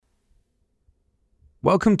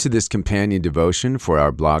Welcome to this companion devotion for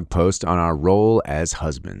our blog post on our role as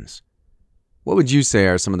husbands. What would you say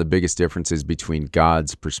are some of the biggest differences between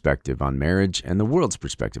God's perspective on marriage and the world's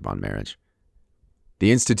perspective on marriage?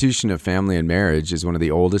 The institution of family and marriage is one of the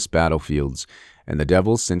oldest battlefields, and the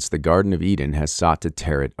devil, since the Garden of Eden, has sought to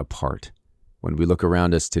tear it apart. When we look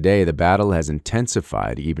around us today, the battle has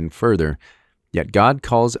intensified even further, yet God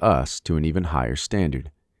calls us to an even higher standard.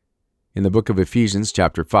 In the book of Ephesians,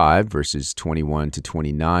 chapter 5, verses 21 to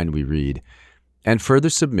 29, we read, "And further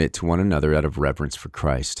submit to one another out of reverence for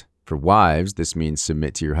Christ. For wives, this means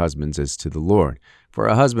submit to your husbands as to the Lord. For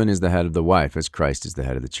a husband is the head of the wife, as Christ is the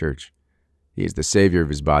head of the church. He is the Savior of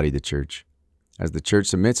his body, the church. As the church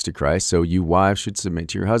submits to Christ, so you wives should submit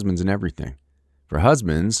to your husbands in everything. For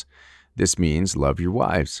husbands, this means love your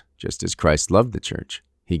wives, just as Christ loved the church.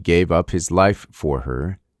 He gave up his life for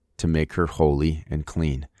her to make her holy and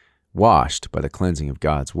clean, washed by the cleansing of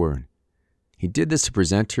God's word. He did this to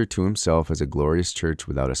present her to himself as a glorious church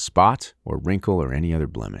without a spot or wrinkle or any other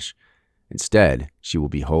blemish. Instead, she will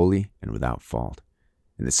be holy and without fault.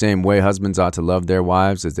 In the same way, husbands ought to love their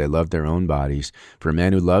wives as they love their own bodies. For a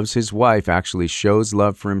man who loves his wife actually shows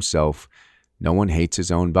love for himself. No one hates his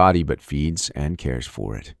own body, but feeds and cares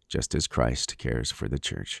for it, just as Christ cares for the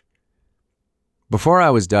church." Before I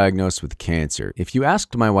was diagnosed with cancer, if you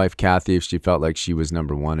asked my wife Kathy if she felt like she was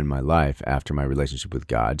number one in my life after my relationship with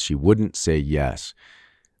God, she wouldn't say yes.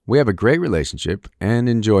 We have a great relationship and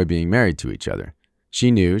enjoy being married to each other.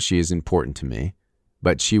 She knew she is important to me,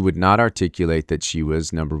 but she would not articulate that she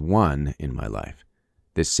was number one in my life.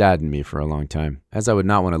 This saddened me for a long time, as I would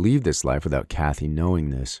not want to leave this life without Kathy knowing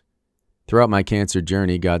this. Throughout my cancer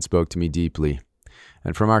journey, God spoke to me deeply.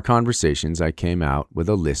 And from our conversations, I came out with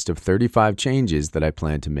a list of 35 changes that I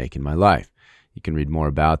plan to make in my life. You can read more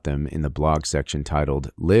about them in the blog section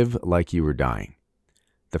titled, "Live Like You Were Dying."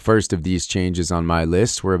 The first of these changes on my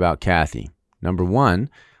list were about Kathy. Number one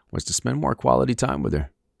was to spend more quality time with her.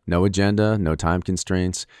 No agenda, no time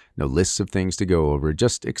constraints, no lists of things to go over,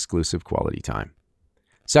 just exclusive quality time.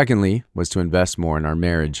 Secondly was to invest more in our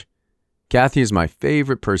marriage. Kathy is my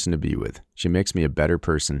favorite person to be with. She makes me a better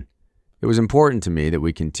person. It was important to me that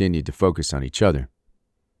we continued to focus on each other.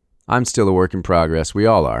 I'm still a work in progress, we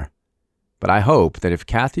all are. But I hope that if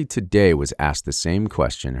Kathy today was asked the same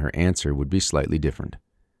question, her answer would be slightly different.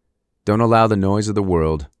 Don't allow the noise of the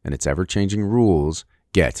world and its ever-changing rules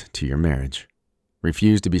get to your marriage.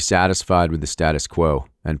 Refuse to be satisfied with the status quo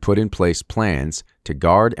and put in place plans to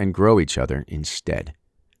guard and grow each other instead.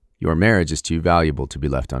 Your marriage is too valuable to be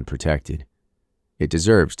left unprotected. It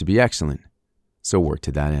deserves to be excellent, so work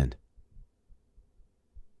to that end.